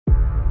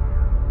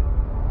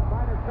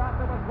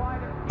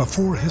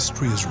Before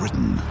history is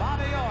written,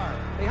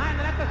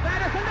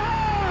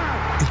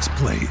 it's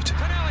played.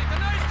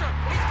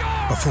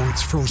 Before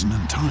it's frozen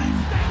in time,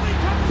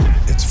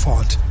 it's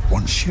fought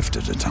one shift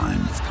at a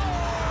time.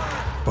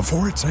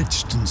 Before it's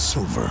etched in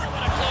silver,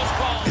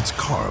 it's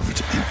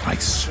carved in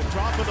ice.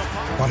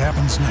 What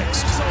happens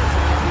next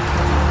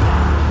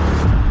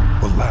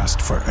will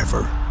last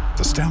forever.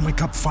 The Stanley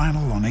Cup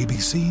Final on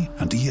ABC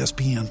and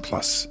ESPN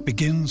Plus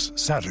begins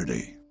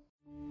Saturday.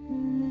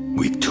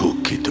 We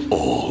took it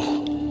all.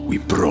 We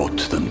brought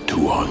them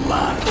to our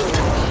land.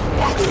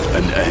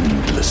 An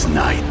endless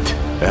night,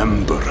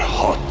 ember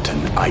hot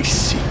and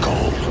icy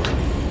cold.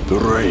 The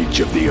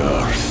rage of the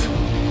earth.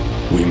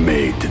 We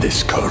made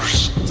this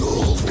curse.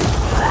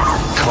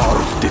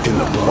 Carved it in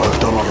the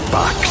blood on our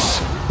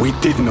backs. We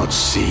did not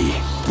see.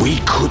 We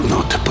could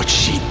not, but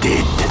she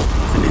did.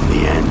 And in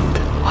the end...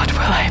 What will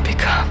I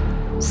become?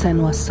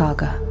 Senua's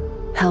Saga.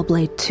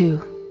 Hellblade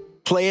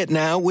 2. Play it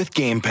now with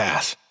Game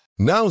Pass.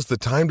 Now's the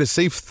time to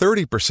save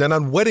 30%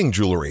 on wedding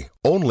jewelry,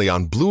 only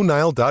on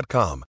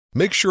BlueNile.com.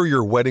 Make sure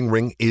your wedding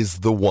ring is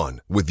the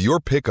one, with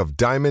your pick of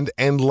diamond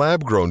and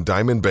lab-grown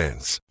diamond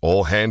bands,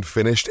 all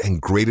hand-finished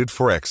and graded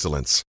for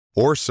excellence.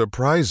 Or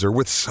surprise her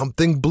with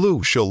something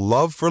blue she'll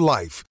love for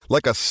life,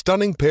 like a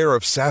stunning pair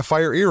of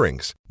sapphire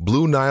earrings.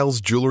 Blue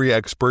Nile's jewelry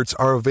experts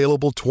are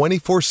available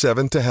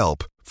 24/7 to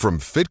help, from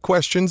fit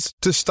questions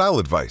to style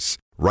advice.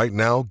 Right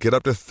now, get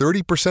up to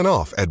 30%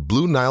 off at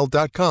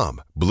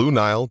BlueNile.com.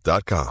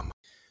 BlueNile.com.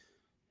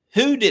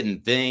 Who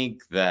didn't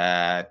think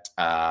that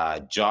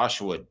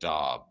Joshua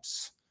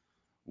Dobbs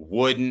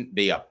wouldn't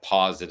be a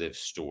positive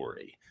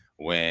story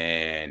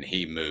when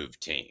he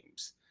moved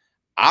teams?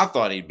 I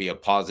thought he'd be a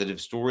positive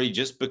story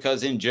just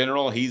because in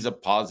general, he's a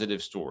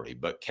positive story.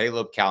 But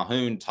Caleb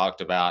Calhoun talked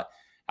about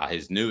how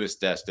his newest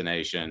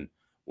destination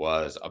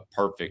was a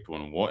perfect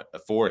one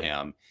for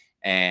him.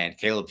 And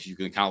Caleb, if you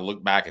can kind of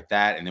look back at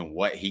that and then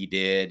what he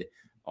did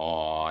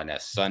on a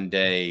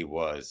Sunday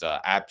was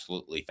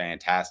absolutely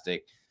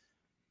fantastic.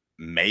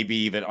 Maybe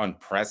even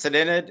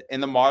unprecedented in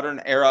the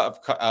modern era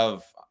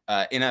of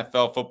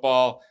NFL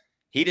football.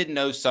 He didn't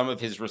know some of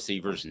his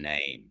receivers'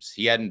 names.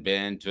 He hadn't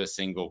been to a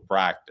single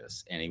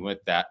practice, and he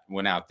went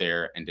out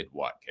there and did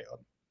what,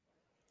 Caleb?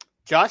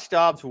 Josh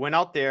Dobbs went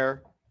out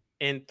there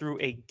and threw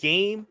a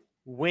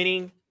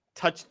game-winning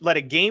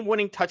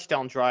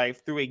touchdown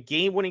drive, threw a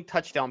game-winning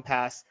touchdown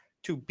pass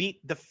to beat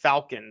the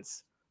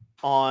Falcons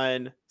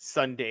on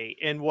Sunday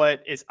in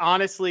what is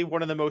honestly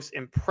one of the most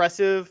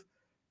impressive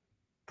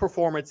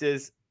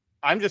performances,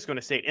 I'm just going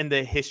to say, in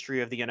the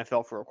history of the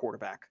NFL for a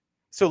quarterback.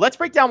 So let's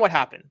break down what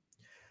happened.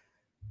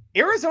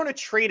 Arizona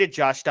traded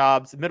Josh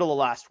Dobbs middle of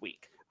last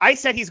week. I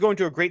said he's going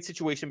to a great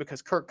situation because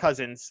Kirk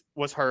Cousins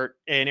was hurt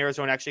and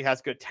Arizona actually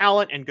has good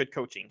talent and good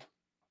coaching.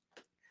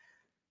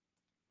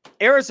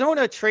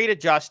 Arizona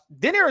traded Josh.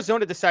 Then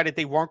Arizona decided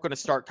they weren't going to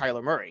start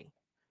Kyler Murray,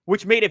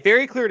 which made it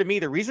very clear to me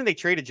the reason they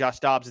traded Josh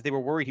Dobbs is they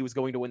were worried he was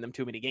going to win them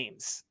too many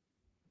games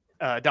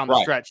down the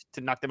stretch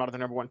to knock them out of the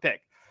number one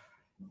pick.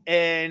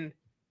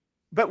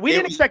 But we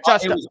didn't expect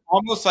Josh Dobbs. It was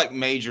almost like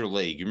Major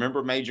League. You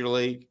remember Major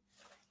League?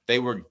 They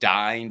were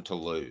dying to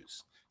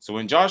lose. So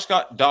when Dobbs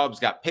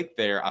got picked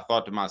there, I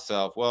thought to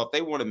myself, well, if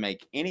they want to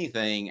make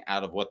anything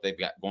out of what they've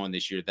got going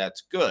this year,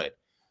 that's good.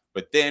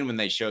 But then when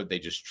they showed they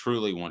just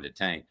truly wanted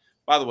to tank.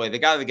 By the way, the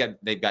guy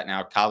they've got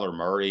now, Kyler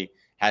Murray,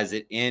 has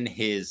it in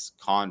his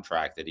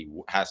contract that he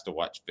has to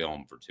watch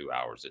film for 2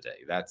 hours a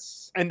day. That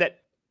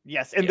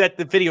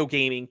the video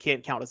gaming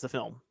can't count as a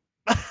film.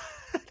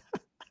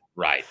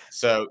 Right.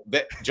 So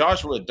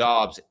Joshua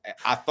Dobbs,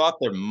 I thought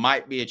there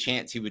might be a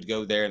chance he would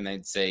go there and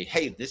they'd say,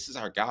 hey, this is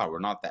our guy. We're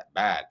not that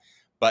bad.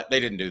 But they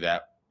didn't do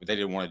that. They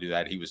didn't want to do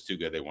that. He was too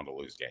good. They wanted to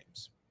lose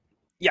games.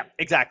 Yeah,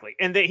 exactly.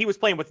 And he was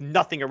playing with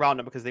nothing around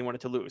him because they wanted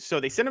to lose. So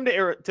they sent him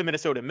to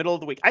Minnesota middle of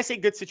the week. I say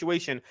good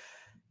situation.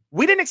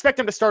 We didn't expect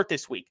him to start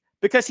this week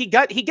because he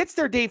gets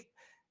there, Dave.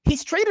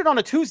 He's traded on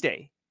a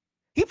Tuesday.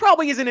 He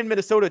probably isn't in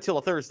Minnesota till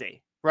a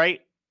Thursday, right?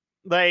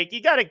 Like,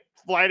 you got to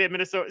fly to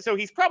Minnesota. So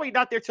he's probably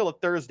not there till a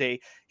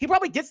Thursday. He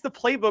probably gets the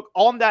playbook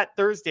on that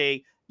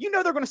Thursday. You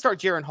know they're going to start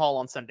Jaren Hall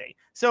on Sunday.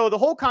 So the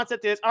whole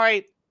concept is, all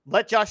right,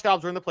 let Josh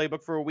Dobbs run the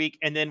playbook for a week,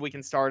 and then we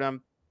can start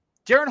him.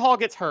 Jaren Hall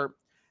gets hurt.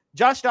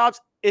 Josh Dobbs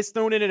is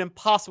thrown in an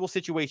impossible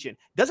situation.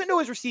 Doesn't know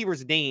his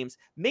receivers' names.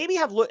 Maybe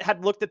had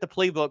looked at the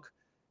playbook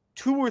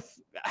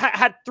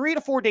had 3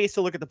 to 4 days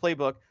to look at the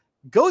playbook.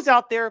 Goes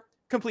out there,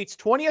 completes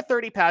 20 or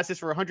 30 passes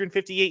for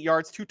 158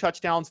 yards, 2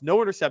 touchdowns, no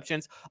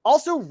interceptions.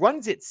 Also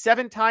runs it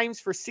 7 times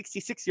for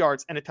 66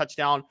 yards and a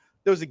touchdown.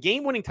 There was a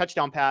game-winning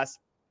touchdown pass.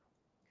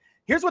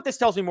 Here's what this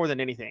tells me more than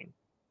anything.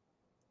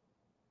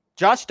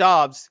 Josh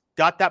Dobbs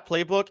got that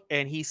playbook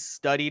and he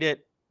studied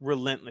it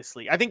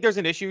relentlessly. I think there's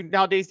an issue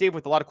nowadays, Dave,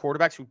 with a lot of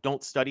quarterbacks who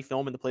don't study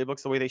film in the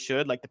playbooks the way they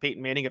should, like the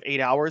Peyton Manning of 8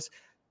 hours.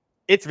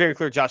 It's very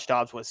clear Josh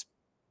Dobbs was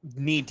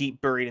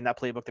knee-deep buried in that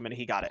playbook the minute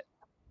he got it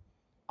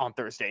on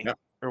Thursday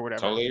or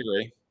whatever. Totally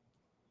agree.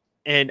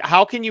 And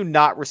how can you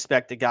not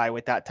respect a guy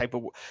with that type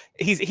of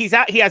he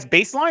has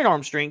baseline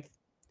arm strength.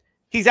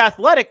 He's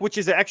athletic, which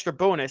is an extra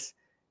bonus.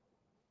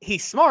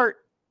 He's smart,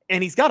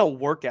 And he's got a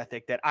work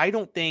ethic that I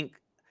think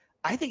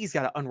he's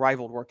got an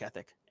unrivaled work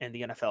ethic in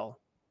the NFL.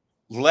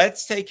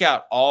 Let's take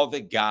out all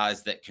the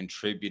guys that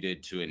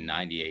contributed to a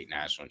 98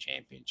 national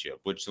championship,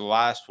 which the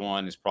last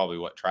one is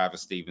probably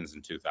Travis Stevens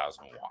in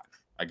 2001.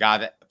 A guy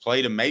that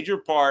played a major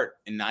part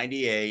in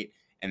 98.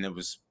 And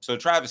so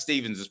Travis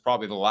Stevens is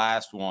probably the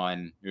last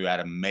one who had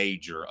a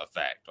major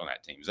effect on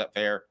that team. Is that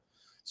fair?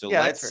 So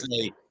let's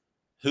say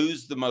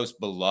who's the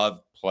most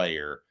beloved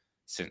player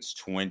since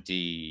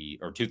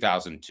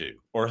 2002,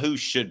 or who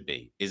should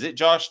be? Is it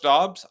Josh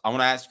Dobbs? I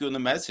want to ask you on the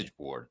message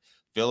board.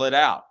 Fill it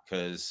out,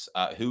 because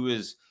who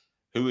is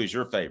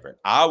your favorite?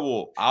 I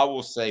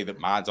will say that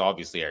mine's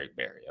obviously Eric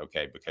Berry,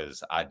 okay,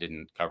 because I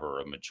didn't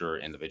cover a mature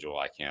individual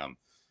like him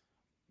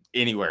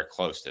anywhere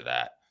close to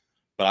that.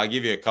 But I'll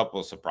give you a couple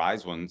of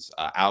surprise ones.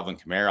 Alvin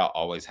Kamara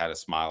always had a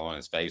smile on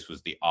his face,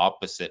 was the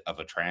opposite of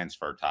a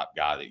transfer type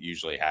guy that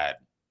usually had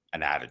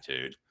an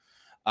attitude.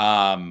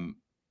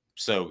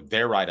 So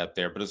they're right up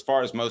there. But as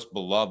far as most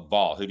beloved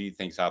Vol, who do you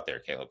think's out there,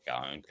 Caleb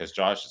Calhoun? Because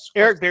Josh is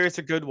Eric Berry's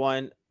a good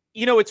one.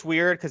 You know, it's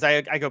weird because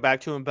I go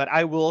back to him, but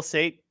I will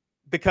say,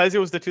 because it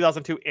was the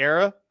 2002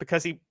 era,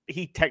 because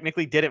he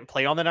technically didn't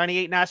play on the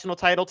 98 national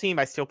title team,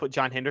 I still put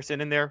John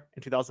Henderson in there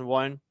in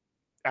 2001.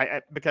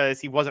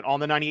 Because he wasn't on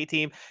the 98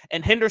 team.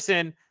 And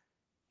Henderson,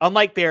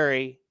 unlike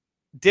Berry,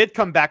 did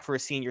come back for a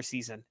senior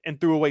season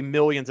and threw away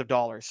millions of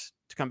dollars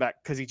to come back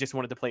because he just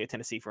wanted to play at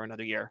Tennessee for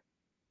another year.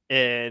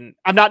 And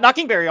I'm not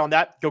knocking Berry on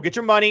that. Go get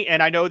your money.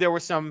 And I know there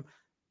were some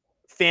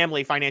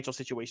family financial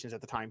situations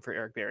at the time for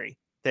Eric Berry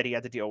that he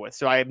had to deal with.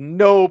 So I have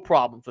no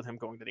problems with him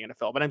going to the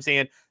NFL. But I'm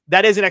saying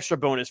that is an extra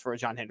bonus for a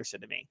John Henderson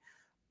to me.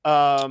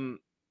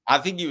 I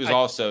think he was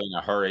also in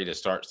a hurry to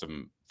start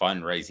some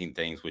fundraising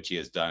things, which he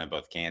has done in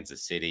both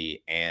Kansas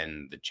City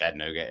and the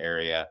Chattanooga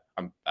area.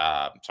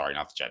 Sorry,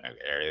 not the Chattanooga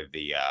area,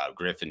 the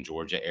Griffin,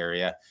 Georgia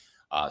area.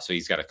 So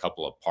he's got a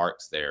couple of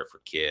parks there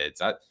for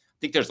kids. I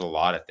think there's a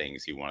lot of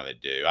things he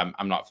wanted to do.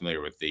 I'm not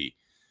familiar with the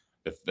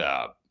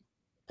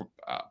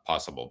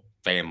possible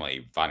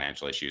family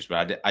financial issues,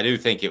 but I do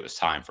think it was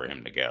time for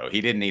him to go.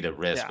 He didn't need a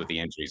risk with the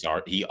injuries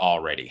he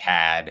already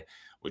had,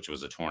 which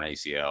was a torn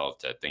ACL,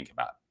 to think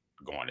about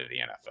going to the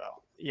NFL.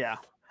 Yeah.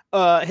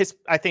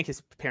 I think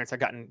his parents had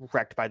gotten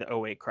wrecked by the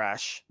 2008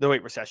 crash, the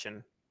 2008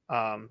 recession,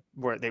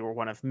 where they were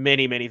one of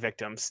many, many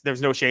victims.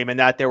 There's no shame in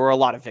that. There were a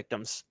lot of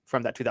victims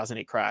from that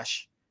 2008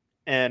 crash.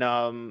 And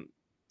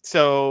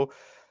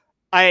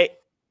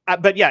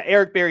but yeah,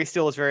 Eric Berry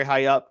still is very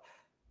high up.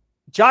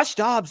 Josh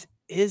Dobbs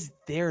is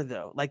there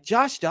though. Like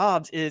Josh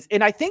Dobbs is,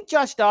 and I think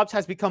Josh Dobbs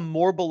has become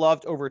more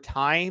beloved over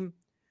time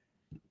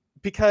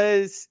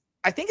because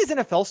I think his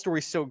NFL story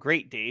is so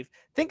great, Dave.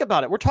 Think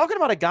about it. We're talking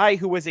about a guy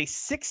who was a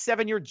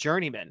 6-7 year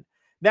journeyman.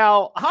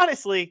 Now,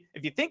 honestly,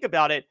 if you think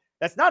about it,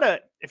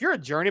 if you're a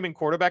journeyman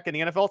quarterback in the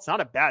NFL, it's not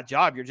a bad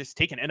job. You're just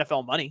taking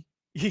NFL money.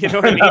 You know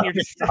what I mean?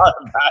 It's not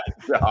a bad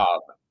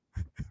job.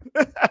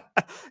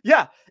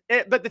 Yeah.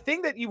 But the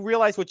thing that you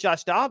realize with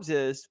Josh Dobbs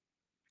is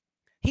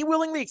he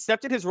willingly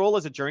accepted his role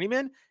as a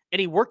journeyman and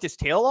he worked his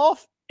tail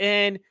off,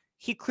 and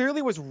he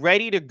clearly was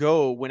ready to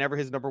go whenever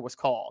his number was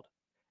called.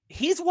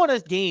 He's won a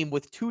game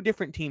with 2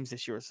 different teams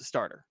this year as a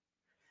starter.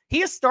 He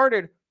has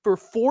started for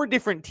 4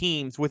 different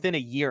teams within a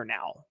year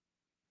now.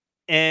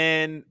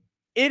 And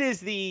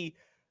this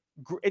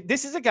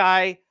is a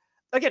guy,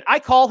 again, I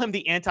call him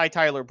the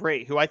anti-Tyler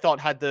Bray, who I thought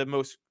had the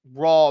most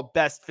raw,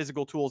 best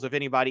physical tools of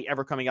anybody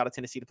ever coming out of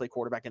Tennessee to play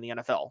quarterback in the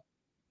NFL,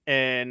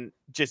 and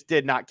just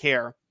did not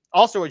care.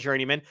 Also a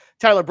journeyman.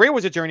 Tyler Bray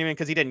was a journeyman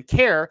because he didn't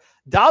care.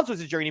 Dobbs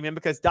was a journeyman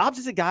because Dobbs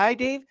is a guy,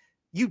 Dave,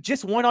 you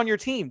just want on your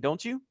team,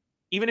 don't you?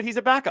 Even if he's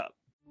a backup.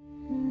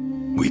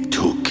 We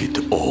took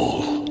it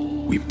all.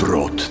 We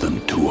brought them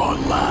to our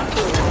land.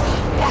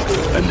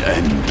 An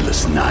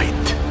endless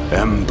night,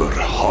 ember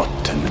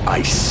hot and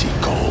icy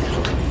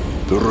cold.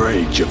 The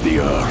rage of the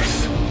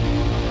earth.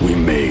 We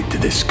made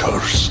this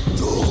curse.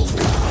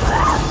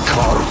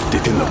 Carved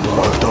it in the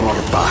blood on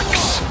our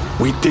backs.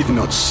 We did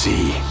not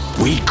see.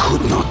 We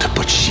could not,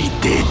 but she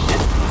did.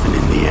 And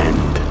in the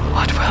end...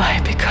 What will I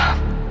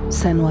become?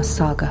 Senua's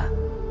Saga.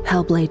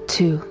 Hellblade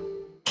 2.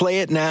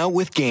 Play it now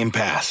with Game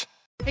Pass.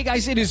 Hey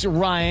guys, it is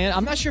Ryan.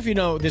 I'm not sure if you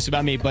know this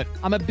about me, but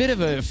I'm a bit of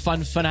a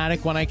fun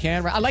fanatic when I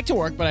can. I like to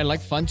work, but I like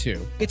fun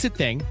too. It's a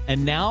thing.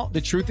 And now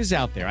the truth is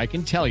out there. I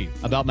can tell you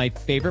about my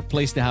favorite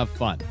place to have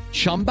fun.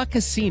 Chumba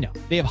Casino.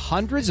 They have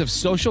hundreds of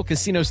social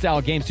casino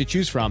style games to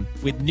choose from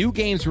with new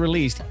games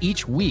released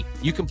each week.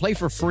 You can play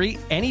for free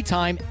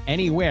anytime,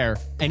 anywhere.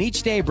 And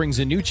each day brings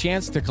a new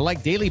chance to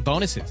collect daily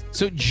bonuses.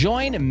 So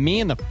join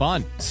me in the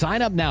fun.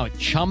 Sign up now at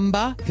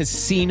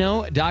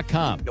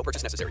ChumbaCasino.com. No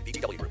purchase necessary.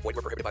 VGW Group. Void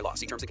where prohibited by law.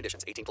 See terms and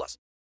conditions. 18+.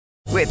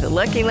 With the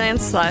Lucky Land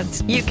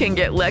Slots, you can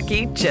get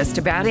lucky just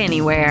about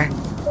anywhere.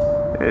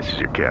 This is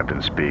your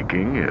captain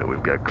speaking.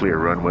 We've got clear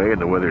runway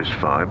and the weather's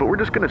fine, but we're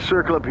just going to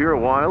circle up here a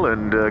while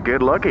and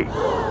get lucky.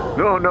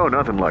 No,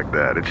 nothing like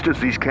that. It's just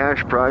these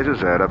cash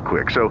prizes add up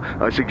quick. So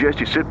I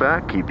suggest you sit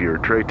back, keep your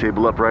tray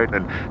table upright,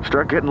 and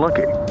start getting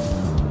lucky.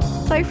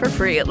 Play for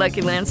free at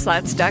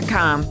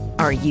LuckyLandSlots.com.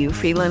 Are you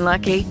feeling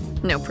lucky?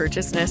 No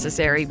purchase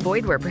necessary.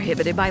 Void where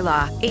prohibited by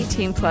law.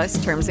 18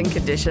 plus terms and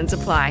conditions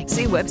apply.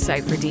 See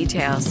website for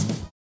details.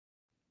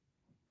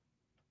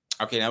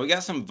 Okay, now we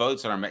got some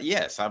votes on our.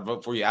 Yes, I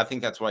vote for you. I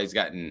think that's why he's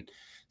gotten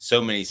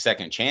so many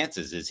second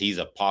chances, is he's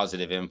a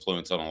positive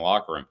influence on the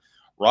locker room.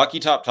 Rocky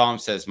Top Tom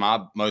says,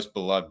 my most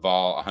beloved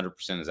Vol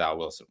 100% is Al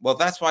Wilson. Well,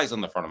 that's why he's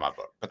on the front of my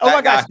book. But oh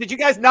my gosh, did you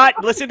guys not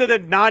listen to the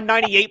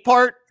non-98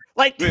 part?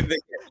 Like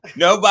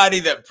nobody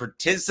that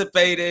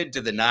participated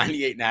to the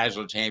 98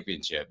 national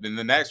championship. Then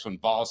the next one,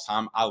 Vols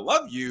time. I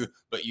love you,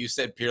 but you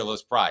said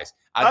Peerless Price.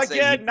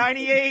 Again,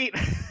 98.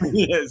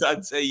 Yes,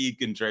 I'd say you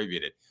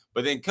contributed.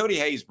 But then Cody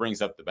Hayes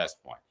brings up the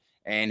best point.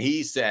 And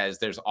he says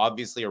there's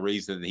obviously a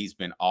reason that he's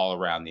been all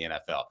around the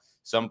NFL.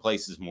 Some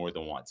places more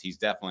than once. He's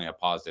definitely a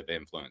positive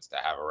influence to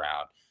have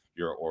around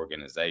your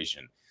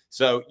organization.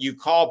 So you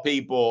call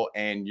people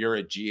and you're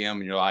a GM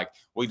and you're like,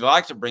 we'd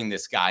like to bring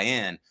this guy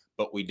in,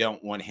 but we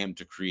don't want him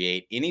to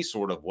create any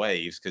sort of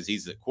waves because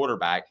he's the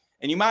quarterback.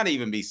 And you might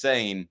even be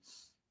saying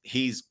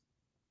he's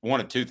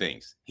one of two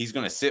things. He's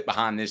going to sit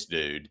behind this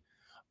dude,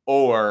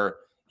 or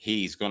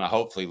he's going to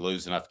hopefully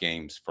lose enough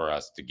games for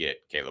us to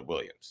get Caleb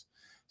Williams.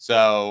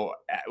 So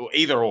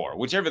either or,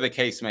 whichever the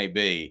case may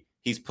be,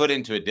 he's put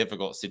into a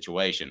difficult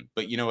situation.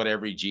 But you know what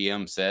every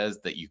GM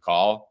says that you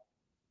call?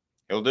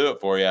 He'll do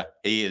it for you.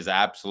 He is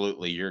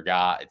absolutely your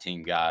guy, a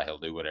team guy. He'll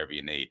do whatever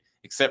you need,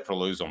 except for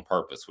lose on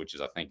purpose, which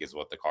is, I think, is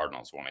what the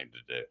Cardinals want him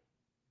to do.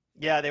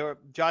 Yeah,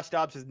 Josh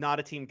Dobbs is not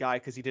a team guy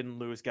because he didn't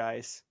lose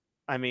guys.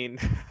 I mean,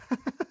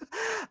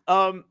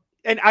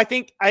 and I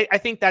think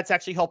that's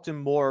actually helped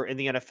him more in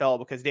the NFL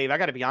because, Dave, I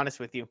got to be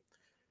honest with you.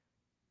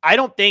 I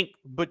don't think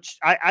Butch,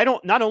 I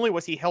don't, not only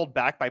was he held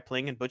back by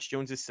playing in Butch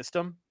Jones's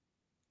system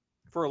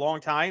for a long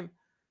time,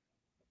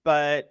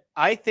 but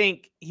I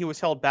think he was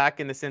held back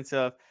in the sense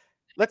of,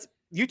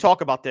 you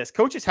talk about this.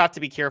 Coaches have to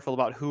be careful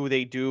about who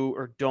they do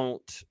or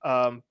don't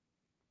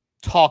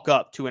talk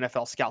up to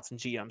NFL scouts and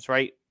GMs,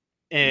 right?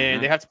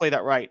 And they have to play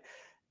that right.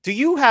 Do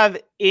you have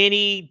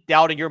any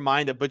doubt in your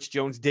mind that Butch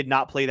Jones did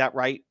not play that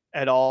right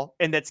at all?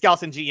 And that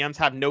scouts and GMs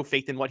have no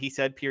faith in what he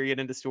said, period,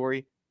 end of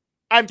story?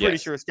 I'm pretty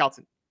sure scouts.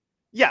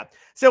 Yeah.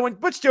 So when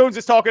Butch Jones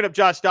is talking up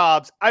Josh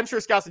Dobbs, I'm sure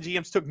scouts and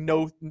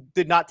GMs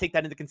did not take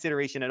that into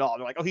consideration at all.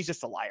 They're like, oh, he's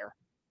just a liar.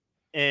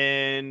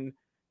 And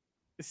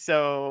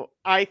so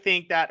I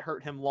think that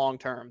hurt him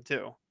long-term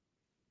too.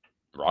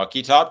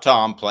 Rocky Top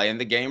Tom playing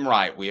the game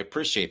right. We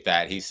appreciate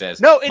that. He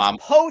says, no,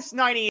 it's post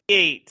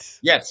 98.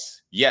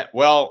 Yes. Yeah.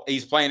 Well,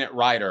 he's playing it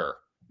righter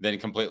than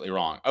completely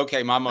wrong.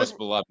 Okay. My most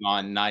beloved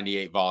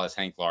non-98 Vol is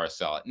Hank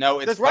Laracella. No,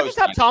 it's does Rocky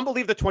Top Tom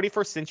believe the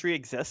 21st century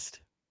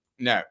exists?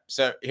 No.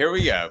 So here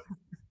we go.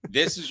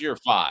 This is your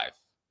 5.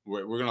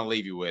 We're going to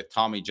leave you with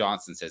Tommy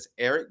Johnson says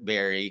Eric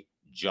Berry,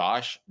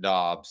 Josh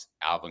Dobbs,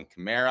 Alvin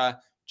Kamara,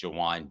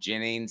 Jawan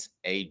Jennings,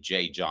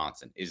 A.J.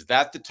 Johnson. Is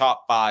that the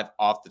top 5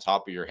 off the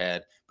top of your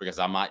head? Because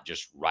I might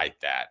just write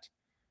that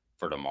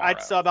for tomorrow.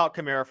 I'd sub out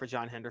Kamara for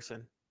John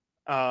Henderson.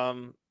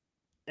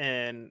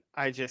 And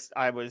I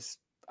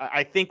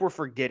think we're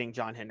forgetting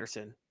John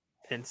Henderson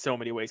in so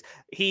many ways.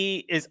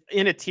 He is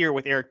in a tier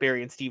with Eric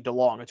Berry and Steve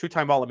DeLong, a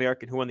 2-time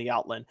All-American who won the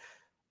Outland.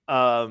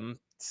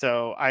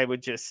 So I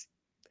would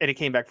and he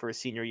came back for his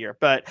senior year.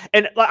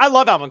 And I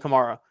love Alvin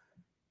Kamara.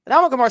 And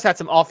Alvin Kamara's had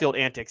some off-field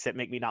antics that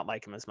make me not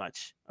like him as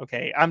much.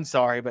 Okay, I'm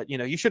sorry, but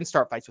you shouldn't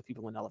start fights with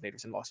people in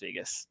elevators in Las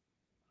Vegas.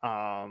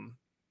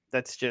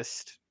 That's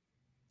just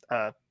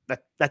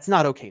that's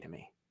not okay to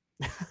me.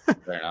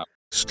 Fair enough.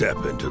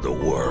 Step into the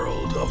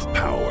world of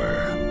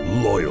power,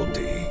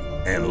 loyalty,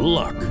 and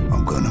luck.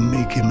 I'm gonna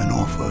make him an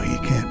offer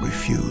he can't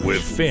refuse.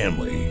 With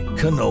family,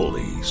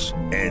 cannolis,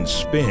 and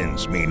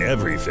spins mean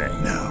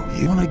everything. Now,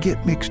 you wanna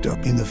get mixed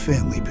up in the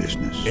family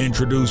business.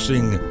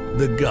 Introducing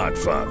The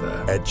Godfather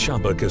at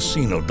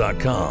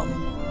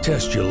ChumbaCasino.com.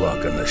 Test your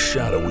luck in the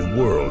shadowy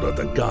world of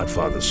The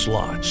Godfather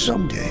slot.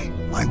 Someday,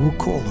 I will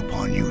call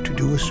upon you to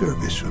do a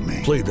service for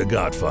me. Play The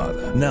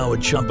Godfather now at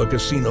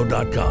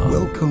ChumbaCasino.com.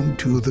 Welcome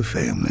to the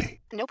family.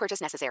 No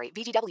purchase necessary.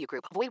 VGW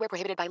Group. Void where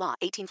prohibited by law.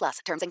 18 plus.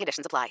 Terms and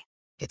conditions apply.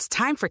 It's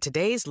time for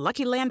today's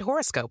Lucky Land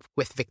horoscope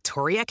with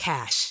Victoria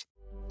Cash.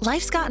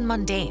 Life's gotten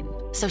mundane,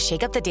 so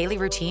shake up the daily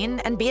routine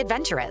and be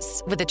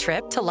adventurous with a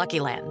trip to Lucky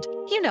Land.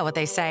 You know what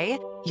they say.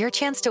 Your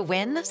chance to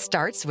win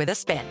starts with a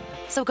spin.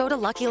 So go to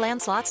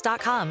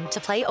LuckyLandSlots.com to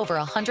play over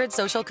 100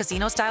 social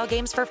casino-style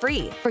games for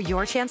free for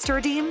your chance to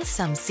redeem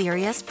some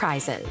serious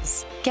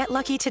prizes. Get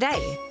lucky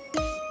today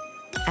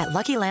at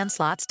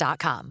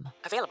LuckyLandSlots.com.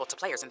 Available to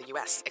players in the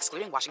U.S.,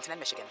 excluding Washington and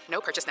Michigan.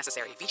 No purchase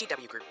necessary.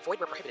 VGW Group. Void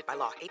where prohibited by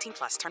law. 18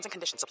 plus. Terms and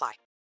conditions apply.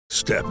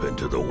 Step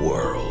into the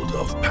world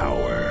of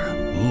power,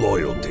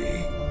 loyalty,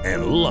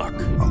 and luck.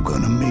 I'm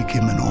gonna make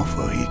him an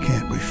offer he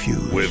can't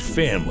refuse. With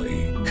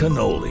family,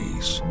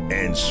 cannolis,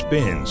 and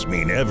spins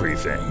mean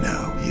everything.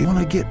 Now, you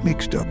wanna get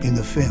mixed up in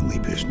the family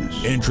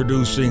business.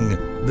 Introducing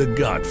The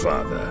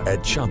Godfather at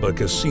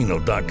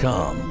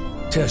ChumbaCasino.com.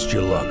 Test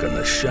your luck in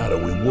the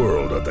shadowy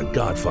world of The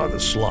Godfather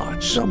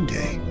slot.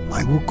 Someday,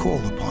 I will call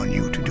upon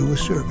you to do a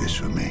service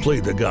for me. Play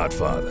The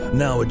Godfather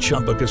now at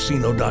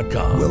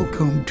ChumbaCasino.com.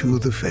 Welcome to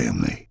the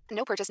family.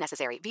 No purchase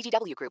necessary.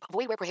 VGW Group.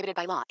 Void where prohibited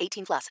by law.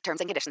 18 plus.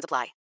 Terms and conditions apply.